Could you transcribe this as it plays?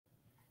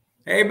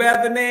Hey,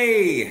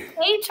 Bethany.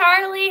 Hey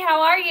Charlie,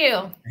 how are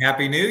you?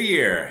 Happy New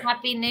Year.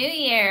 Happy New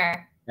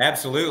Year.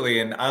 Absolutely.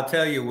 And I'll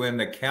tell you, when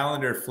the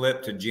calendar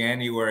flipped to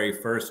January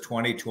 1st,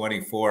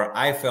 2024,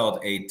 I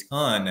felt a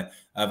ton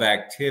of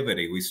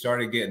activity. We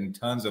started getting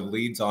tons of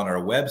leads on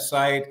our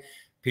website.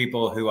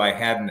 People who I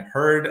hadn't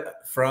heard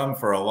from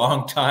for a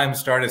long time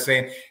started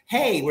saying,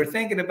 "Hey, we're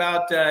thinking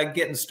about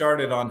getting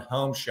started on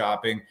home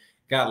shopping.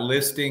 Got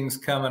listings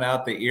coming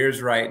out the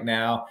ears right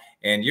now."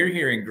 And you're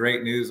hearing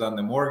great news on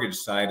the mortgage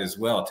side as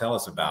well. Tell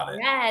us about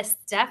it. Yes,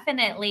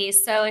 definitely.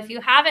 So if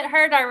you haven't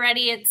heard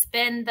already, it's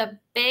been the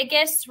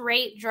biggest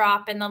rate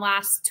drop in the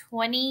last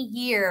 20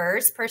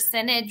 years,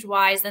 percentage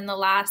wise, in the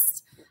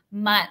last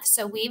month.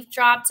 So we've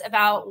dropped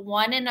about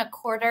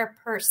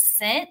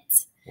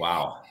 1.25%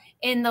 Wow.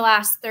 in the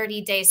last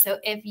 30 days. So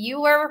if you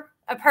were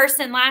a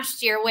person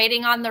last year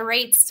waiting on the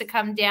rates to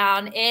come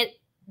down,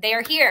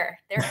 they're here.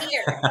 They're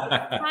here.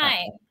 It's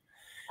time.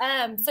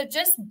 So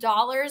just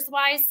dollars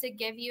wise, to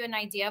give you an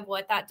idea of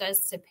what that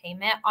does to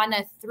payment on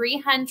a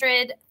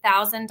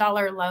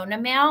 $300,000 loan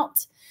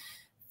amount,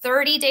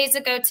 30 days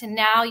ago to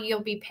now, you'll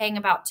be paying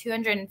about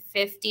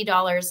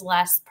 $250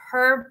 less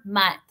per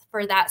month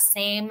for that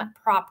same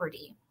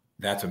property.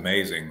 That's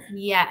amazing.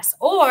 Yes.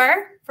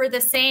 Or for the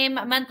same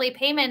monthly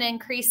payment,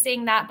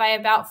 increasing that by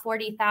about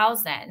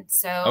 40,000.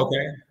 So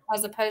Okay.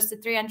 as opposed to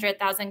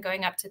 300,000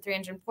 going up to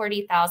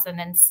 340,000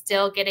 and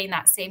still getting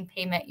that same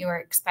payment you were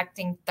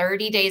expecting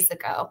 30 days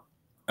ago.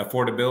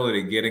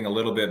 Affordability getting a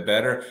little bit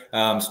better.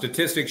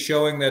 Statistics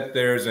showing that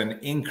there's an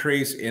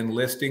increase in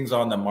listings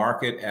on the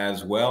market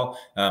as well.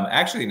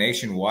 Actually,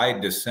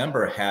 nationwide,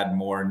 December had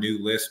more new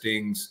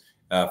listings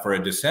for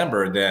a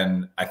December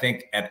than I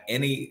think at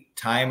any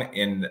time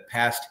in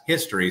past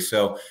history.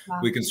 So Wow.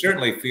 we can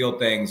certainly feel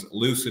things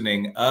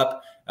loosening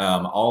up.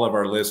 All of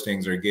our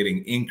listings are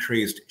getting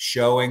increased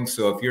showing.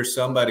 So if you're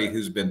somebody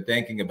who's been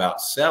thinking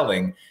about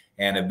selling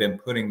and have been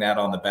putting that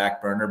on the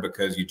back burner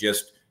because you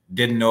just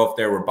didn't know if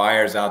there were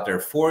buyers out there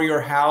for your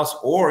house,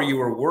 or you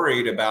were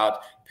worried about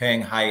paying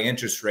high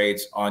interest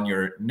rates on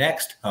your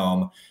next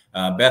home,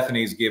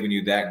 Bethany's giving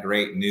you that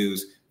great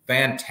news.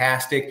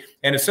 Fantastic.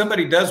 And if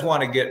somebody does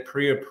want to get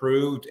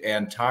pre-approved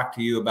and talk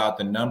to you about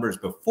the numbers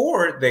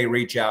before they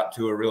reach out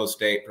to a real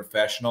estate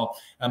professional,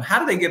 how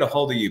do they get a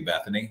hold of you,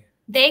 Bethany?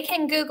 They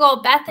can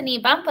Google Bethany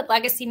Bump with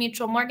Legacy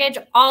Mutual Mortgage.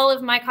 All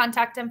of my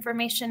contact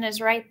information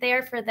is right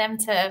there for them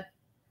to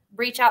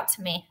reach out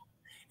to me.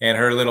 And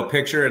her little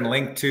picture and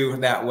link to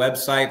that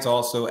website's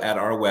also at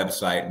our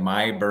website,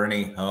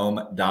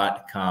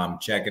 myburneyhome.com.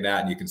 Check it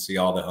out and you can see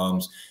all the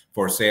homes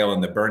for sale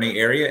in the Boerne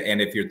area.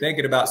 And if you're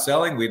thinking about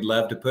selling, we'd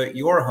love to put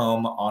your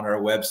home on our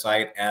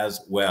website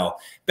as well.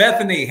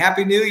 Bethany,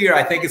 Happy New Year.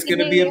 I think it's Happy going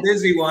to New be a Year.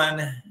 busy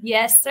one.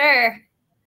 Yes, sir.